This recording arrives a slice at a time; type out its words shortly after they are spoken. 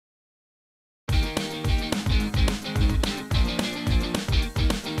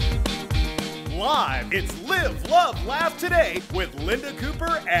live. It's Live, Love, Laugh Today with Linda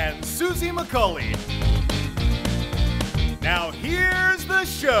Cooper and Susie McAuley. Now here's the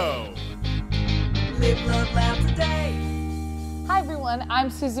show. Live, Love, Laugh Today. Hi everyone, I'm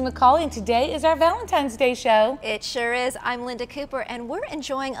Susie McAuley and today is our Valentine's Day show. It sure is. I'm Linda Cooper and we're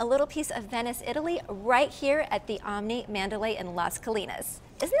enjoying a little piece of Venice, Italy right here at the Omni Mandalay in Las Colinas.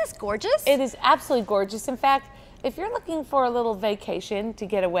 Isn't this gorgeous? It is absolutely gorgeous. In fact, if you're looking for a little vacation to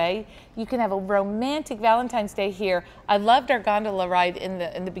get away, you can have a romantic Valentine's Day here. I loved our gondola ride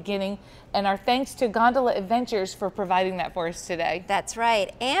in the beginning, and our thanks to Gondola Adventures for providing that for us today. That's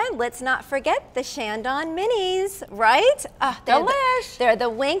right. And let's not forget the Chandon Minis, right? They're the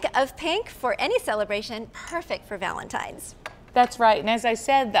wink of pink for any celebration, perfect for Valentine's. That's right, and as I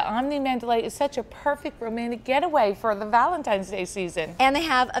said, the Omni Mandalay is such a perfect romantic getaway for the Valentine's Day season. And they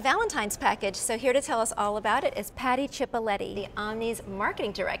have a Valentine's package, so here to tell us all about it is Patty Cipoletti, the Omni's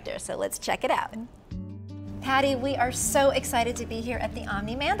marketing director, so let's check it out. Patty, we are so excited to be here at the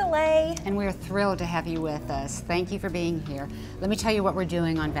Omni Mandalay. And we're thrilled to have you with us. Thank you for being here. Let me tell you what we're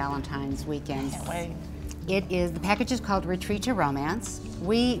doing on Valentine's weekend. Can't wait. The package is called Retreat to Romance.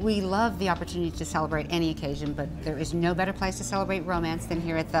 We love the opportunity to celebrate any occasion, but there is no better place to celebrate romance than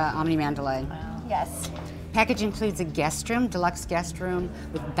here at the Omni Mandalay. Wow. Yes. Package includes a guest room, deluxe guest room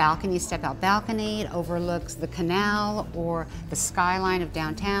with balcony, step-out balcony. It overlooks the canal or the skyline of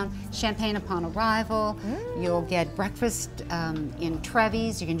downtown. Champagne upon arrival. You'll get breakfast in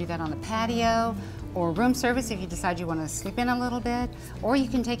Trevi's. You can do that on the patio. Or room service if you decide you want to sleep in a little bit. Or you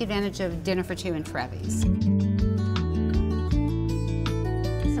can take advantage of dinner for two in Trevi's.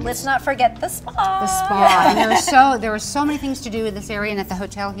 Let's not forget the spa. The spa. And there are so many things to do in this area, and at the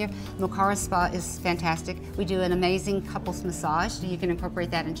hotel here, Mocara Spa is fantastic. We do an amazing couples massage, so you can incorporate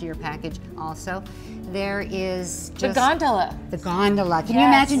that into your package also. There is just The gondola. The gondola. Can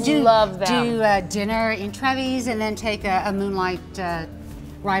Yes, you imagine love them. do dinner in Trevi's and then take a moonlight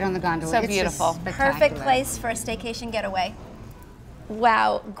ride on the gondola? So It's beautiful. just Perfect spectacular. place for a staycation getaway.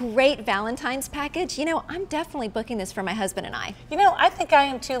 Wow, great Valentine's package. You know, I'm definitely booking this for my husband and I. You know, I think I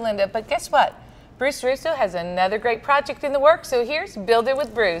am too, Linda, but guess what? Bruce Russo has another great project in the works, so here's Build It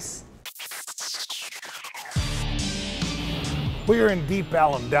with Bruce. We are in Deep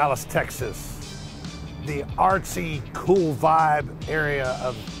Ellum, Dallas, Texas. The artsy, cool vibe area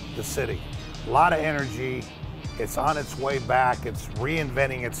of the city. A lot of energy. It's on its way back. It's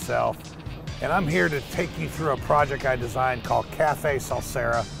reinventing itself. And I'm here to take you through a project I designed called Cafe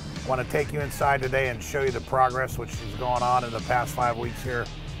Salsera. I want to take you inside today and show you the progress which is going on in the past 5 weeks here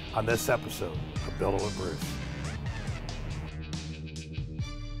on this episode of Build It with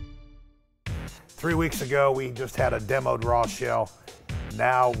Bruce. 3 weeks ago, we just had a demoed raw shell.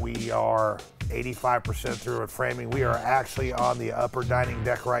 Now we are 85% through with framing. We are actually on the upper dining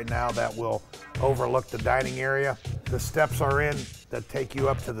deck right now that will overlook the dining area. The steps are in that take you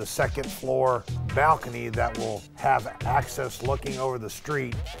up to the second floor balcony that will have access looking over the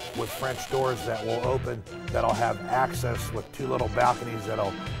street with French doors that will open, that'll have access with two little balconies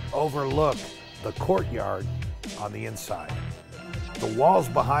that'll overlook the courtyard on the inside. The walls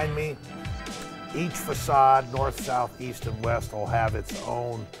behind me, each facade, north, south, east, and west, will have its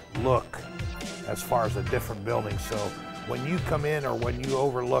own look as far as a different building. So when you come in or when you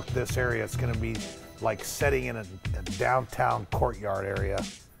overlook this area, it's going to be like setting in a downtown courtyard area.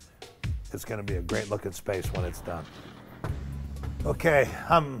 It's going to be a great looking space when it's done. Okay,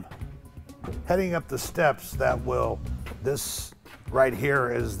 I'm heading up the steps this right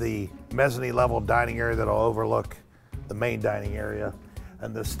here is the mezzanine level dining area that'll overlook the main dining area.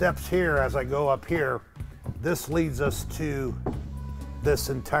 And the steps here, as I go up here, this leads us to this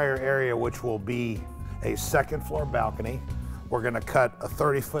entire area, which will be a second floor balcony. We're gonna cut a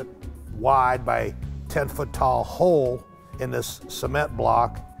 30-foot wide by 10-foot tall hole in this cement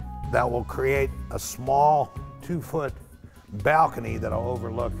block that will create a small 2-foot balcony that'll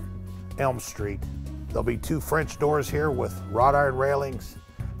overlook Elm Street. There'll be 2 French doors here with wrought iron railings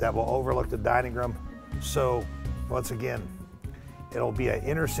that will overlook the dining room. So once again, it'll be an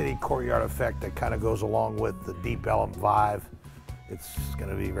inner city courtyard effect that kind of goes along with the Deep Ellum vibe. It's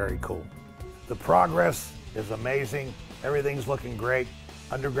gonna be very cool. The progress is amazing. Everything's looking great.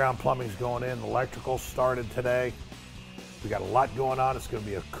 Underground plumbing's going in, electrical started today. We got a lot going on. It's gonna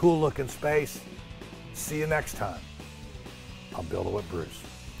be a cool looking space. See you next time on Build It with Bruce.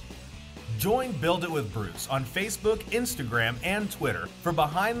 Join Build It with Bruce on Facebook, Instagram, and Twitter for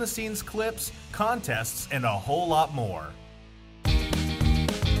behind the scenes clips, contests, and a whole lot more.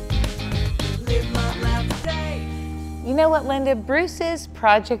 Live, love, laugh today. You know what, Linda? Bruce's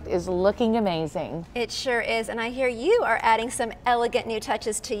project is looking amazing. It sure is, and I hear you are adding some elegant new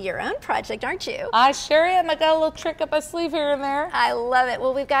touches to your own project, aren't you? I sure am. I got a little trick up my sleeve here and there. I love it.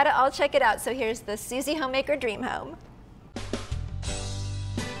 Well, we've got to all check it out. So here's the Susie Homemaker Dream Home.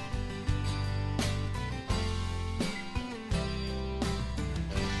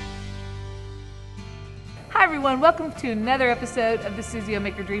 Hi everyone, welcome to another episode of the Susie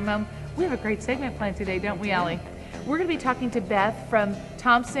Homemaker Dream Home. We have a great segment planned today, don't we, Allie? We're going to be talking to Beth from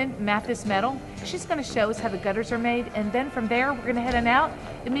Thompson Mathis Metal. She's going to show us how the gutters are made, and then from there we're going to head on out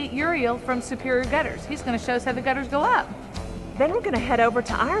and meet Uriel from Superior Gutters. He's going to show us how the gutters go up. Then we're going to head over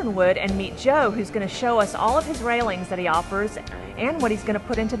to Ironwood and meet Joe, who's going to show us all of his railings that he offers and what he's going to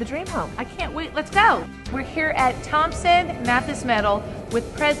put into the dream home. I can't wait, let's go. We're here at Thompson Mathis Metal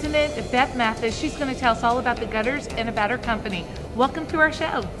with President Beth Mathis. She's going to tell us all about the gutters and about her company. Welcome to our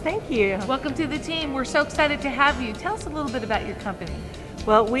show. Thank you. Welcome to the team. We're so excited to have you. Tell us a little bit about your company.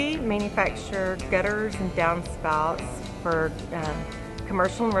 Well, we manufacture gutters and downspouts for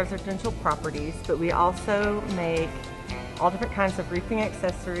commercial and residential properties, but we also make all different kinds of roofing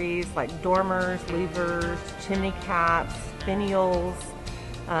accessories like dormers, levers, chimney caps, finials.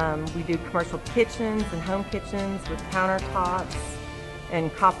 We do commercial kitchens and home kitchens with countertops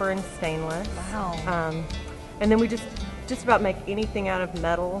and copper and stainless. Wow. And then we just about make anything out of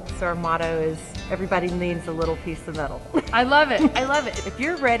metal. So our motto is everybody needs a little piece of metal. I love it. I love it. If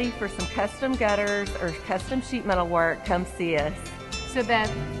you're ready for some custom gutters or custom sheet metal work, come see us. So Beth,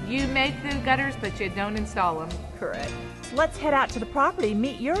 you make the gutters, but you don't install them. Correct. Let's head out to the property,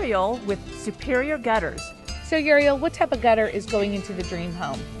 meet Uriel with Superior Gutters. So Uriel, what type of gutter is going into the dream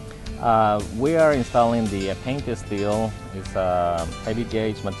home? We are installing the painted steel. It's a heavy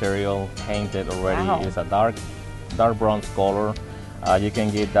gauge material, painted already. Wow. It's a dark bronze color. You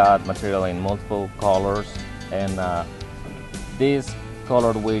can get that material in multiple colors, and this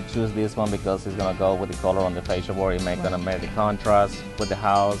color, we choose this one because it's gonna go with the color on the fascia board. Gonna make the contrast with the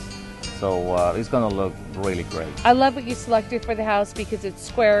house. So it's going to look really great. I love what you selected for the house because it's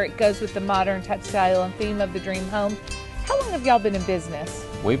square. It goes with the modern touch style and theme of the dream home. How long have y'all been in business?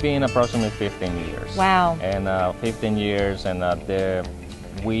 We've been approximately 15 years. Wow. And 15 years, and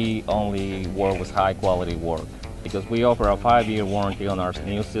we only work with high quality work because we offer a 5-year warranty on our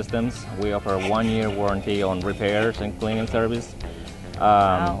new systems. We offer a 1-year warranty on repairs and cleaning service.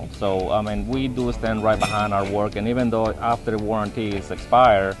 Wow. So, I mean, we do stand right behind our work, and even though after the warranty is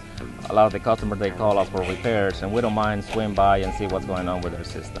expired, a lot of the customers, they call us for repairs, and we don't mind swing by and see what's going on with their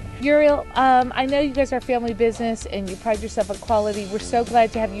system. Uriel, I know you guys are a family business and you pride yourself on quality. We're so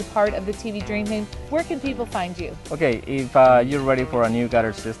glad to have you part of the TV Dream Home. Where can people find you? Okay, if you're ready for a new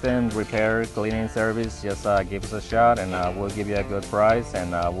gutter system, repair, cleaning service, just give us a shot, and we'll give you a good price,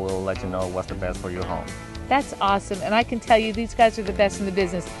 and we'll let you know what's the best for your home. That's awesome, and I can tell you these guys are the best in the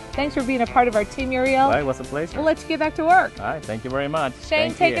business. Thanks for being a part of our team, Uriel. All right, what's a pleasure. We'll let you get back to work. All right, thank you very much.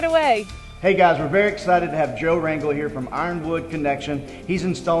 Shane, take it away. Hey guys, we're very excited to have Joe Rangel here from Ironwood Connection. He's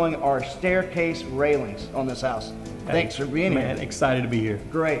installing our staircase railings on this house. Thanks for being here. Man, excited to be here.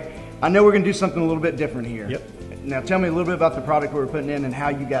 Great. I know we're going to do something a little bit different here. Yep. Now tell me a little bit about the product we're putting in and how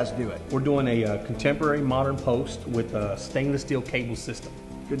you guys do it. We're doing a contemporary modern post with a stainless steel cable system.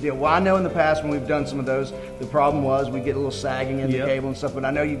 Good deal. Well, I know in the past when we've done some of those, the problem was we get a little sagging in the cable and stuff, but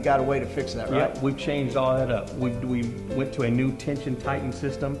I know you've got a way to fix that, right? Yep, we've changed all that up. We went to a new tension tighten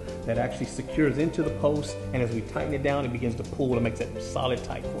system that actually secures into the post, and as we tighten it down, it begins to pull and it makes it solid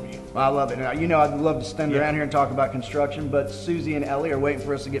tight for you. Well, I love it. Now, you know I'd love to stand around here and talk about construction, but Susie and Ellie are waiting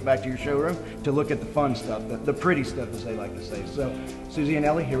for us to get back to your showroom to look at the fun stuff, the pretty stuff, as they like to say. So, Susie and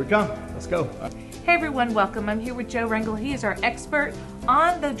Ellie, here we come. Let's go. Hey everyone, welcome. I'm here with Joe Rangel. He is our expert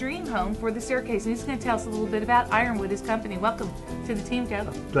on the dream home for the staircase, and he's going to tell us a little bit about Ironwood, his company. Welcome to the team, Joe.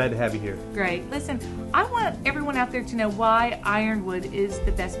 Glad to have you here. Great. Listen, I want everyone out there to know why Ironwood is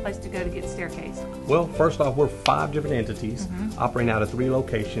the best place to go to get staircase. Well, first off, we're 5 different entities operating out of 3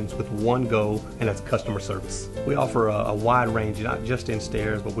 locations with one goal, and that's customer service. We offer a wide range, not just in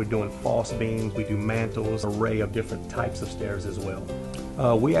stairs, but we're doing false beams, we do mantles, an array of different types of stairs as well.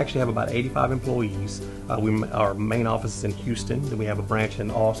 We actually have about 85 employees. Our main office is in Houston, then we have a branch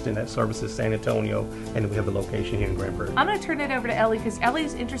in Austin that services San Antonio, and then we have the location here in Grand Prairie. I'm going to turn it over to Ellie because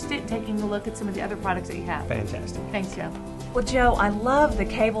Ellie's interested in taking a look at some of the other products that you have. Fantastic. Thanks, Joe. Well, Joe, I love the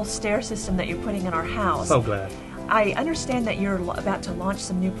cable stair system that you're putting in our house. So glad. I understand that you're about to launch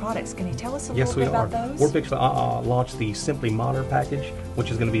some new products. Can you tell us a Yes, little we bit are. about those? We're fixing to launch the Simply Modern package,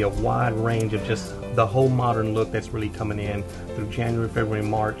 which is going to be a wide range of just the whole modern look that's really coming in through January, February,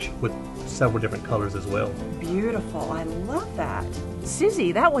 March with several different colors as well. Beautiful. I love that.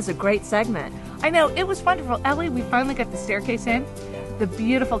 Susie, that was a great segment. I know, it was wonderful. Ellie, we finally got the staircase in. The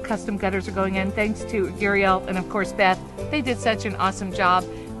beautiful custom gutters are going in thanks to Guriel and of course Beth. They did such an awesome job.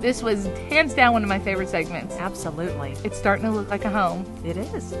 This was hands down one of my favorite segments. Absolutely. It's starting to look like a home. It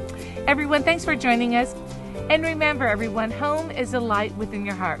is. Everyone, thanks for joining us. And remember, everyone, home is a light within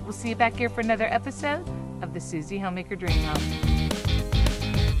your heart. We'll see you back here for another episode of the Susie Homemaker Dream Home.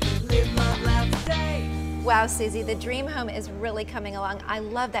 Live, love, laugh today. Wow, Susie, the dream home is really coming along. I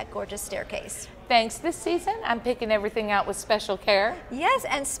love that gorgeous staircase. Thanks. This season, I'm picking everything out with special care. Yes,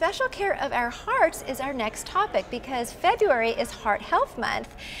 and special care of our hearts is our next topic because February is Heart Health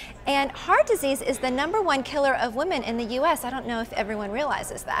Month. And heart disease is the #1 killer of women in the U.S. I don't know if everyone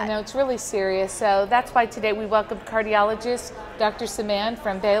realizes that. I know, it's really serious. So that's why today we welcomed cardiologist Dr. Saman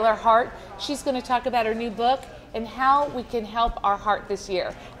from Baylor Heart. She's going to talk about her new book and how we can help our heart this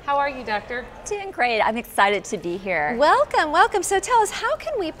year. How are you, Doctor? Doing great. I'm excited to be here. Welcome, welcome. So tell us, how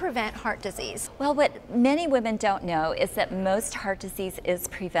can we prevent heart disease? Well, what many women don't know is that most heart disease is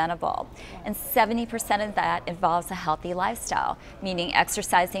preventable. And 70% of that involves a healthy lifestyle, meaning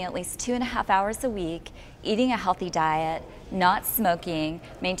exercising at least 2.5 hours a week, eating a healthy diet, not smoking,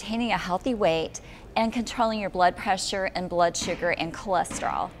 maintaining a healthy weight, and controlling your blood pressure and blood sugar and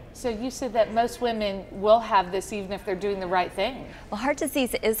cholesterol. So you said that most women will have this even if they're doing the right thing. Well, heart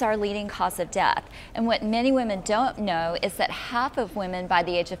disease is our leading cause of death. And what many women don't know is that half of women by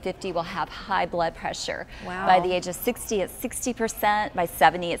the age of 50 will have high blood pressure. Wow. By the age of 60, it's 60%. By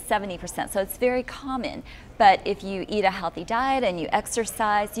 70, it's 70%. So it's very common. But if you eat a healthy diet and you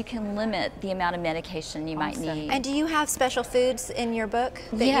exercise, you can limit the amount of medication you might need. And do you have special foods in your book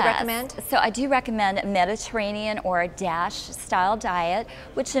that you recommend? So I do recommend a Mediterranean or a DASH style diet,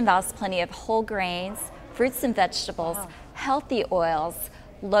 which involves plenty of whole grains, fruits and vegetables, healthy oils,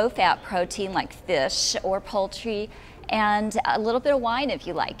 low-fat protein like fish or poultry, and a little bit of wine if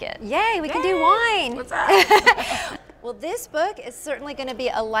you like it. Yay, we can do wine. What's up? Well, this book is certainly going to be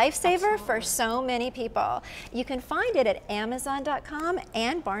a lifesaver for so many people. You can find it at Amazon.com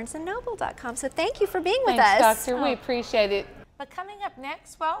and BarnesandNoble.com. So thank you for being with us. Thanks, Doctor. We appreciate it. But coming up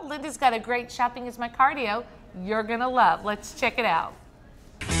next, well, Linda's got a great Shopping is My Cardio you're going to love. Let's check it out.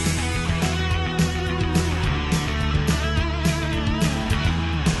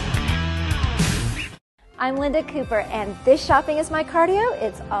 I'm Linda Cooper, and this Shopping is My Cardio.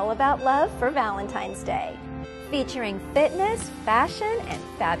 It's all about love for Valentine's Day, featuring fitness, fashion, and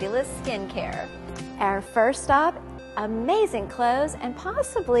fabulous skincare. Our first stop, amazing clothes and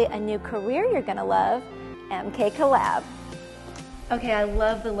possibly a new career you're gonna love, MK Collab. Okay, I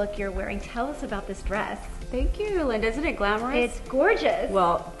love the look you're wearing. Tell us about this dress. Thank you, Linda. Isn't it glamorous? It's gorgeous.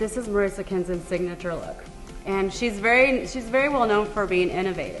 Well, this is Marissa Kinson's signature look. And she's very well known for being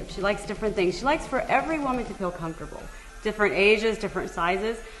innovative. She likes different things. She likes for every woman to feel comfortable. Different ages, different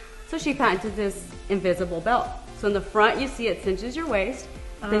sizes. So she patented this invisible belt. So in the front you see it cinches your waist,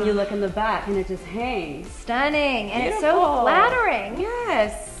 then you look in the back and it just hangs. Stunning, and Beautiful. it's so flattering.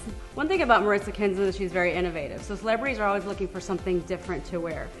 Yes. One thing about Marissa Kinson is she's very innovative. So celebrities are always looking for something different to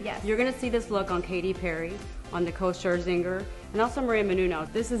wear. Yes. You're gonna see this look on Katy Perry, on Nicole Scherzinger, and also Maria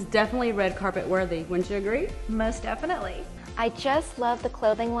Menounos. This is definitely red carpet worthy, wouldn't you agree? Most definitely. I just love the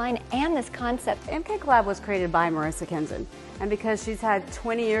clothing line and this concept. MK Collab was created by Marissa Kinson, and because she's had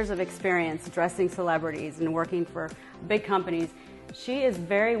 20 years of experience dressing celebrities and working for big companies, she is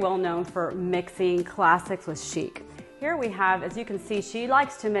very well known for mixing classics with chic. Here we have, as you can see, she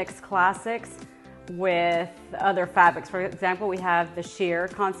likes to mix classics with other fabrics. For example, we have the sheer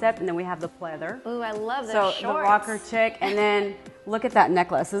concept, and then we have the pleather. Ooh, I love those So shorts. the rocker chick, and then look at that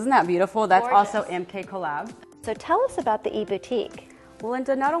necklace. Isn't that beautiful? That's Gorgeous. also MK Collab. So tell us about the e-boutique. Well,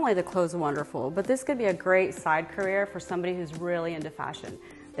 Linda, not only the clothes are wonderful, but this could be a great side career for somebody who's really into fashion.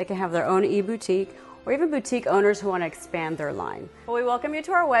 They can have their own e-boutique, or even boutique owners who want to expand their line. Well, we welcome you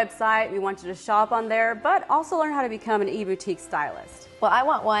to our website. We want you to shop on there, but also learn how to become an e-boutique stylist. Well, I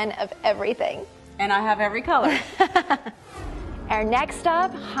want one of everything. And I have every color. Our next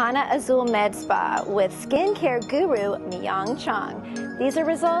stop, Hana Azul Med Spa with skincare guru Myung Chong. These are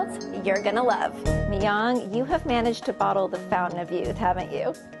results you're gonna love. Myung, you have managed to bottle the fountain of youth, haven't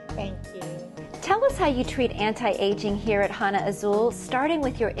you? Thank you. Tell us how you treat anti-aging here at Hana Azul, starting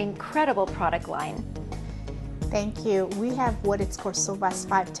with your incredible product line. Thank you. We have what is called Silvas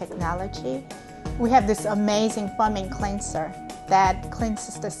 5 technology. We have this amazing foaming cleanser that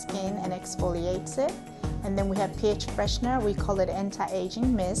cleanses the skin and exfoliates it. And then we have pH freshener, we call it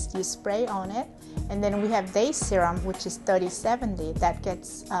anti-aging mist, you spray on it. And then we have day serum, which is 3070, that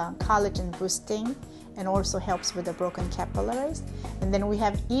gets collagen boosting and also helps with the broken capillaries. And then we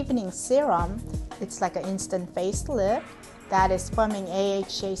have evening serum, it's like an instant facelift, that is firming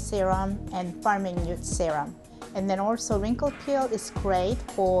AHA serum and firming nude serum. And then also wrinkle peel is great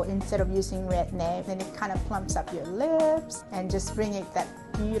for instead of using red nail, then it kind of plumps up your lips and just bring it that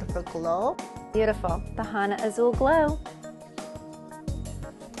beautiful glow. Beautiful, the Hana Azul Glow.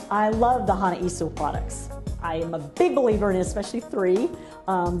 I love the Hana Isul products. I am a big believer in it, especially three.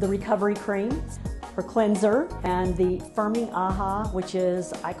 The recovery cream for cleanser and the firming AHA, which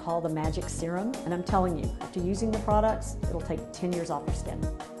is, I call the magic serum. And I'm telling you, after using the products, it'll take 10 years off your skin.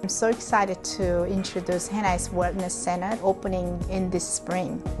 I'm so excited to introduce Hanai's Wellness Center opening in this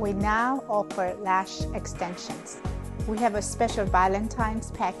spring. We now offer lash extensions. We have a special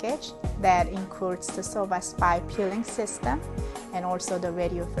Valentines package that includes the Solvas 5 peeling system and also the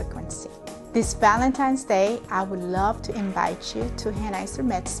radio frequency. This Valentine's Day, I would love to invite you to Hanai's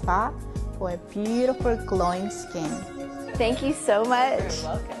Med Spa for a beautiful glowing skin. Thank you so much.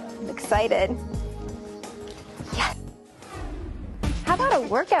 You're welcome. I'm excited. Yes. How about a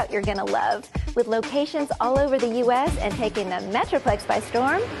workout you're gonna love? With locations all over the US and taking the Metroplex by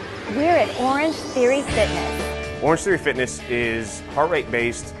storm, we're at Orange Theory Fitness. Orange Theory Fitness is heart rate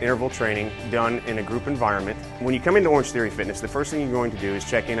based interval training done in a group environment. When you come into Orange Theory Fitness, the first thing you're going to do is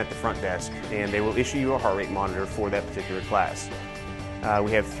check in at the front desk and they will issue you a heart rate monitor for that particular class.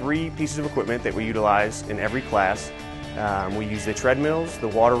 We have 3 pieces of equipment that we utilize in every class. We use the treadmills, the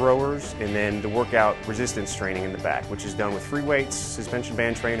water rowers, and then the workout resistance training in the back, which is done with free weights, suspension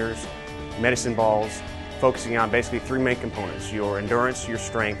band trainers, medicine balls, focusing on basically 3 main components: your endurance, your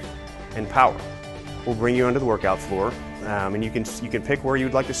strength, and power. We'll bring you onto the workout floor, and you can pick where you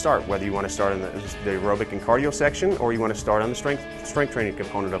would like to start, whether you want to start in the aerobic and cardio section, or you want to start on the strength training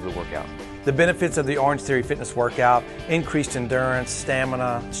component of the workout. The benefits of the Orange Theory Fitness workout: increased endurance,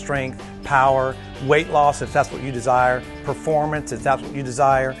 stamina, strength, power, weight loss if that's what you desire, performance if that's what you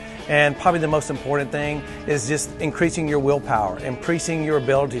desire, and probably the most important thing is just increasing your willpower, increasing your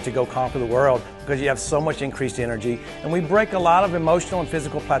ability to go conquer the world, because you have so much increased energy. And we break a lot of emotional and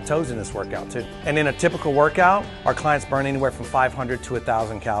physical plateaus in this workout too. And in a typical workout, our clients burn anywhere from 500 to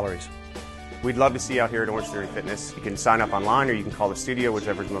 1,000 calories. We'd love to see you out here at Orange Theory Fitness. You can sign up online or you can call the studio,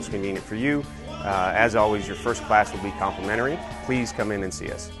 whichever is most convenient for you. As always, your first class will be complimentary. Please come in and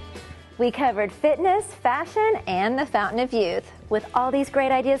see us. We covered fitness, fashion, and the fountain of youth. With all these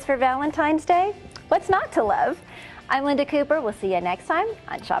great ideas for Valentine's Day, what's not to love? I'm Linda Cooper. We'll see you next time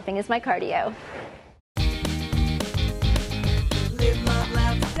on Shopping is My Cardio. Live, love,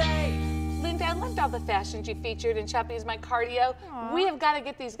 laugh today. Linda, I loved all the fashions you featured in Shopping is My Cardio. We have got to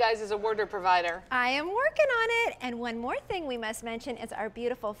get these guys as a wardrobe provider. I am working on it. And one more thing we must mention is our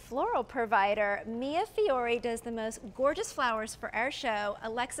beautiful floral provider. Mia Fiore does the most gorgeous flowers for our show.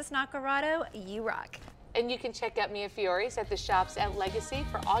 Alexis Nacarado, you rock. And you can check out Mia Fiore's at the shops at Legacy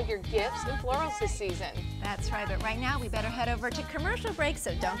for all your gifts and florals this season. That's right, but right now we better head over to commercial break,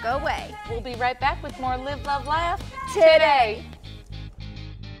 so don't go away. We'll be right back with more Live, Love, Laugh today.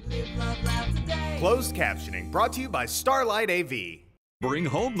 Live, love, laugh today. Closed captioning brought to you by Starlight AV. Bring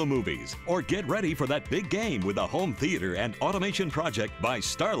home the movies or get ready for that big game with a home theater and automation project by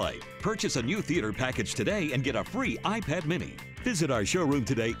Starlight. Purchase a new theater package today and get a free iPad mini. Visit our showroom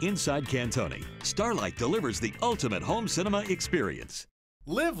today inside Cantoni. Starlight delivers the ultimate home cinema experience.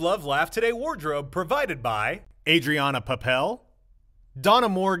 Live, Love, Laugh Today wardrobe provided by Adriana Papel, Donna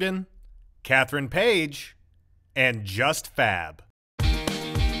Morgan, Catherine Page, and Just Fab.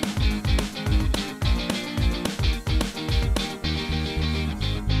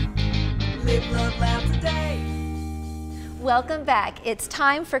 Live, love, laugh today. Welcome back. It's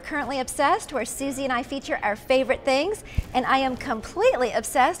time for Currently Obsessed, where Susie and I feature our favorite things, and I am completely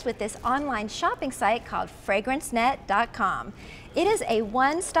obsessed with this online shopping site called FragranceNet.com. It is a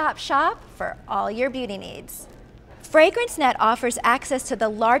one-stop shop for all your beauty needs. FragranceNet offers access to the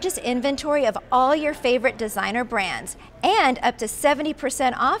largest inventory of all your favorite designer brands and up to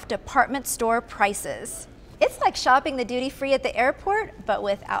 70% off department store prices. It's like shopping the duty-free at the airport, but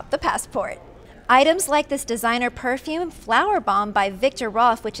without the passport. Items like this designer perfume, Flower Bomb by Victor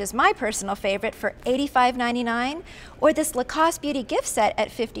Rolf, which is my personal favorite, for $85.99, or this Lacoste Beauty gift set at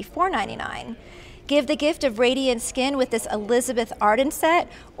 $54.99. Give the gift of radiant skin with this Elizabeth Arden set,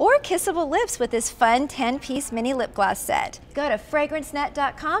 or kissable lips with this fun 10-piece mini lip gloss set. Go to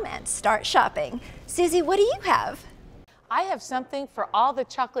FragranceNet.com and start shopping. Susie, what do you have? I have something for all the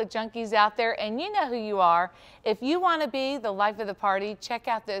chocolate junkies out there, and you know who you are. If you want to be the life of the party, check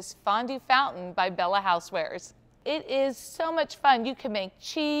out this fondue fountain by Bella Housewares. It is so much fun. You can make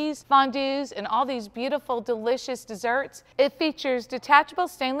cheese, fondues, and all these beautiful, delicious desserts. It features detachable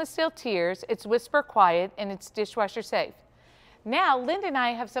stainless steel tiers, it's whisper quiet, and it's dishwasher safe. Now, Linda and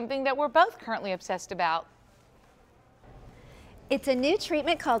I have something that we're both currently obsessed about. It's a new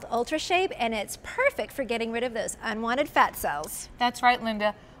treatment called UltraShape, and it's perfect for getting rid of those unwanted fat cells. That's right,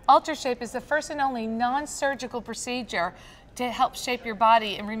 Linda. UltraShape is the first and only non-surgical procedure to help shape your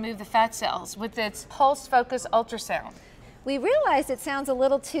body and remove the fat cells with its pulse focus ultrasound. We realized it sounds a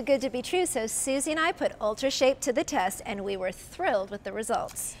little too good to be true, so Susie and I put UltraShape to the test, and we were thrilled with the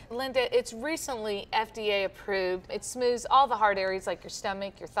results. Linda, it's recently FDA approved. It smooths all the hard areas like your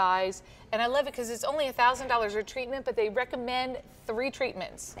stomach, your thighs, and I love it because it's only $1,000 a treatment, but they recommend 3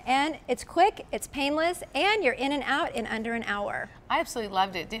 treatments. And it's quick, it's painless, and you're in and out in under an hour. I absolutely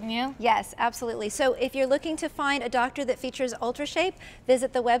loved it, didn't you? Yes, absolutely. So if you're looking to find a doctor that features UltraShape,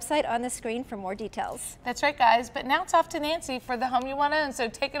 visit the website on the screen for more details. That's right, guys, but now it's off to Nancy for the home you want to own, so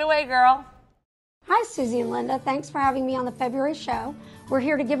take it away, girl. Hi, Susie and Linda. Thanks for having me on the February show. We're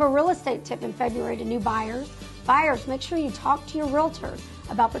here to give a real estate tip in February to new buyers. Buyers, make sure you talk to your realtor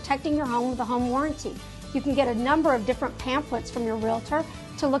about protecting your home with a home warranty. You can get a number of different pamphlets from your realtor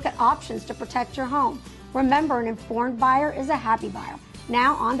to look at options to protect your home. Remember, an informed buyer is a happy buyer.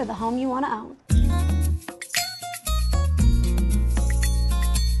 Now on to the home you want to own.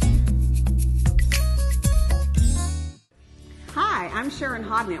 Hi, I'm Sharon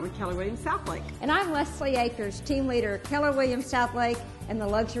Hodnett with Keller Williams Southlake. And I'm Leslie Akers, team leader at Keller Williams Southlake and the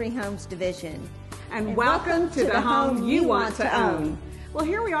Luxury Homes Division. And welcome to the home you want to own. Well,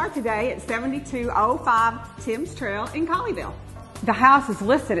 here we are today at 7205 Timms Trail in Colleyville. The house is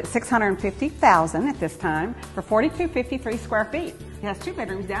listed at $650,000 at this time for 4,253 square feet. It has 2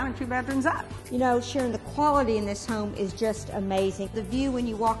 bedrooms down and 2 bedrooms up. You know, Sharon, the quality in this home is just amazing. The view when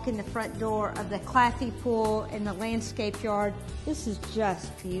you walk in the front door of the Claffey pool and the landscape yard, this is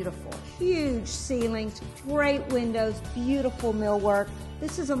just beautiful. Huge ceilings, great windows, beautiful millwork.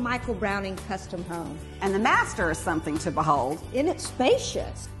 This is a Michael Browning custom home. And the master is something to behold. And it's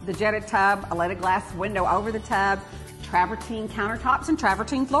spacious. The jetted tub, a leaded glass window over the tub, travertine countertops and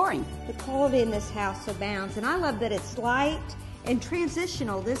travertine flooring. The quality in this house abounds, and I love that it's light and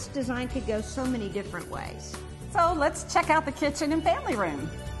transitional. This design could go so many different ways. So let's check out the kitchen and family room.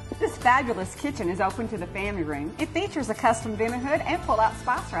 This fabulous kitchen is open to the family room. It features a custom dinner hood and pull-out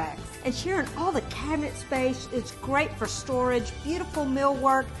spice racks. And Sharon, all the cabinet space is great for storage, beautiful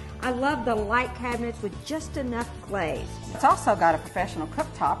millwork. I love the light cabinets with just enough glaze. It's also got a professional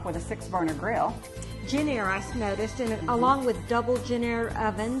cooktop with a 6-burner grill. Jenn-Air, I noticed, and along with double Jenn-Air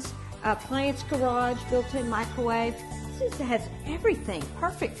ovens, appliance garage, built-in microwave. This has everything,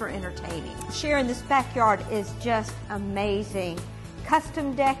 perfect for entertaining. Sharon, this backyard is just amazing.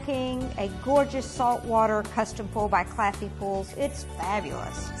 Custom decking, a gorgeous saltwater custom pool by Claffey Pools. It's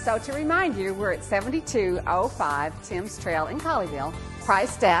fabulous. So to remind you, we're at 7205 Timms Trail in Colleyville,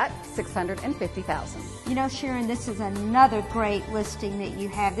 priced at $650,000. You know, Sharon, this is another great listing that you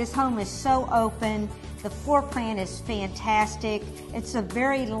have. This home is so open. The floor plan is fantastic. It's a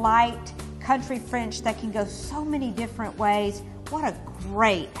very light country French that can go so many different ways. What a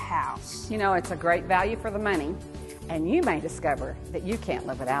great house. You know, it's a great value for the money, and you may discover that you can't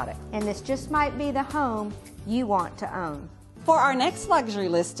live without it. And this just might be the home you want to own. For our next luxury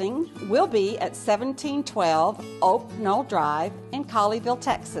listing, we'll be at 1712 Oak Knoll Drive in Colleyville,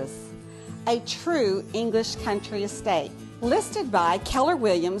 Texas. A true English country estate, listed by Keller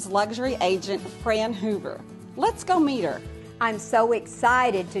Williams luxury agent Fran Hoover. Let's go meet her. I'm so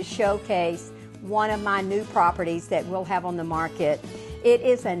excited to showcase one of my new properties that we'll have on the market. It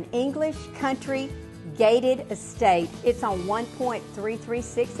is an English country gated estate. It's on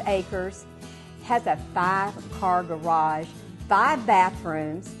 1.336 acres, has a 5-car garage, 5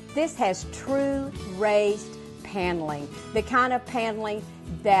 bathrooms. This has true raised paneling, the kind of paneling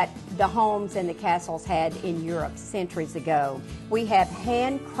that the homes and the castles had in Europe centuries ago. We have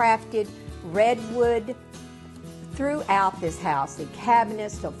handcrafted redwood throughout this house, the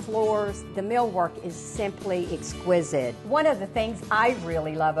cabinets, the floors, the millwork is simply exquisite. One of the things I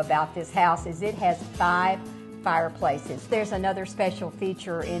really love about this house is it has 5 fireplaces. There's another special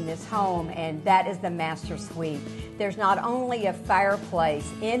feature in this home, and that is the master suite. There's not only a fireplace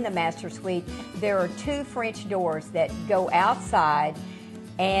in the master suite, there are 2 French doors that go outside,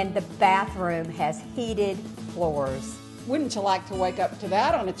 and the bathroom has heated floors. Wouldn't you like to wake up to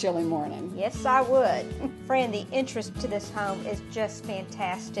that on a chilly morning? Yes, I would. Fran, the entrance to this home is just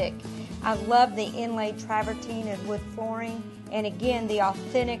fantastic. I love the inlaid travertine and wood flooring, and again, the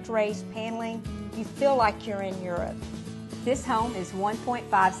authentic raised paneling. You feel like you're in Europe. This home is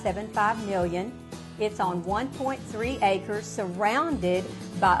 $1.575 million. It's on 1.3 acres surrounded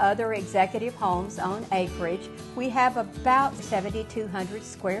by other executive homes on acreage. We have about 7,200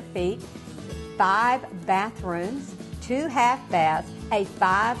 square feet, 5 bathrooms, 2 half baths, a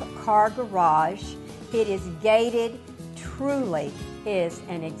 5-car garage. It is gated, truly is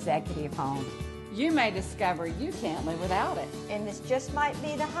an executive home. You may discover you can't live without it. And this just might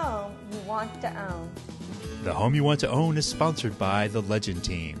be the home you want to own. The Home You Want to Own is sponsored by the Legend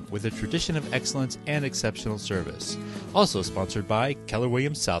Team, with a tradition of excellence and exceptional service. Also sponsored by Keller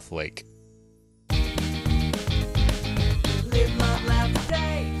Williams Southlake. Live, love, laugh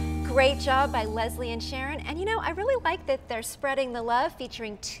today. Great job by Leslie and Sharon. And you know, I really like that they're spreading the love,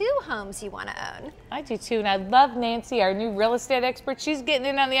 featuring 2 homes you want to own. I do too, and I love Nancy, our new real estate expert. She's getting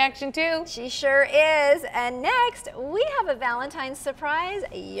in on the action too. She sure is. And next, we have a Valentine's surprise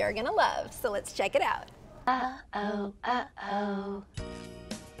you're gonna love. So let's check it out. Uh-oh, uh-oh.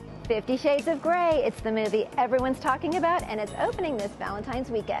 50 Shades of Grey. It's the movie everyone's talking about, and it's opening this Valentine's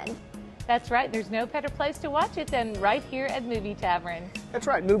weekend. That's right. There's no better place to watch it than right here at Movie Tavern. That's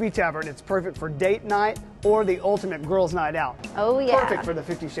right, Movie Tavern. It's perfect for date night or the ultimate girls' night out. Oh, yeah. Perfect for the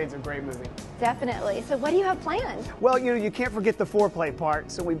 50 Shades of Grey movie. Definitely. So what do you have planned? Well, you can't forget the foreplay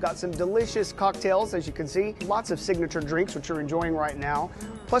part. So we've got some delicious cocktails, as you can see. Lots of signature drinks, which you're enjoying right now.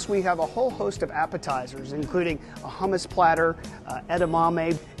 Plus, we have a whole host of appetizers, including a hummus platter,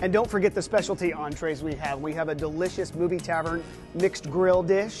 edamame, and don't forget the specialty entrees we have. We have a delicious Movie Tavern mixed grill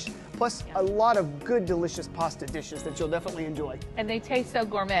dish, plus a lot of good, delicious pasta dishes that you'll definitely enjoy. And they taste so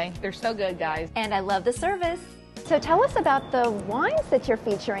gourmet. They're so good, guys. And I love the service. So tell us about the wines that you're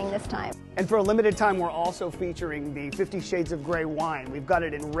featuring this time. And for a limited time, we're also featuring the 50 Shades of Grey wine. We've got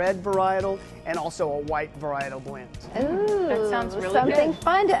it in red varietal and also a white varietal blend. Ooh, that sounds really something good.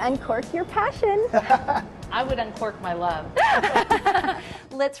 fun to uncork your passion. I would uncork my love.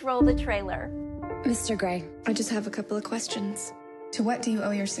 Let's roll the trailer. Mr. Gray, I just have a couple of questions. To what do you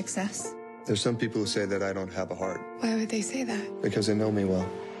owe your success? There's some people who say that I don't have a heart Why would they say that? because they know me well.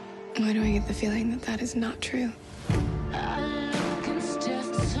 Why do I get the feeling that that is not true?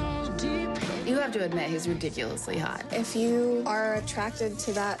 You have to admit he's ridiculously hot. If you are attracted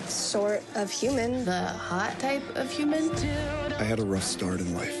to that sort of human, the hot type of human, I had a rough start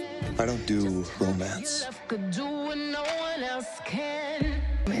in life. I don't do romance. I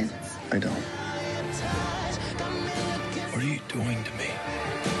don't. What are you doing to me?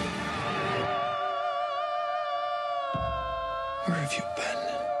 Where have you been?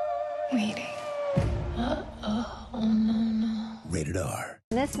 waiting. Rated R.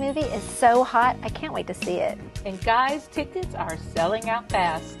 This movie is so hot, I can't wait to see it. And guys, tickets are selling out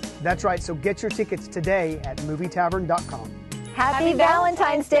fast. That's right, so get your tickets today at movietavern.com. Happy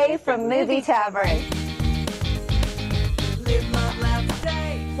Valentine's Day from Movie Tavern. Live, love, laugh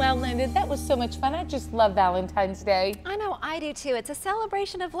today. Well, Linda, that was so much fun. I just love Valentine's Day. I know, I do too. It's a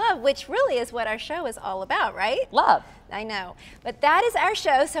celebration of love, which really is what our show is all about, right? Love. I know. But that is our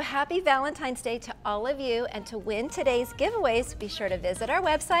show, so happy Valentine's Day to all of you. And to win today's giveaways, be sure to visit our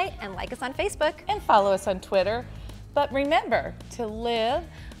website and like us on Facebook. And follow us on Twitter. But remember to live,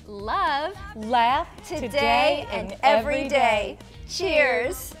 love, laugh today and every day.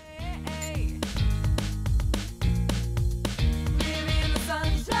 Cheers.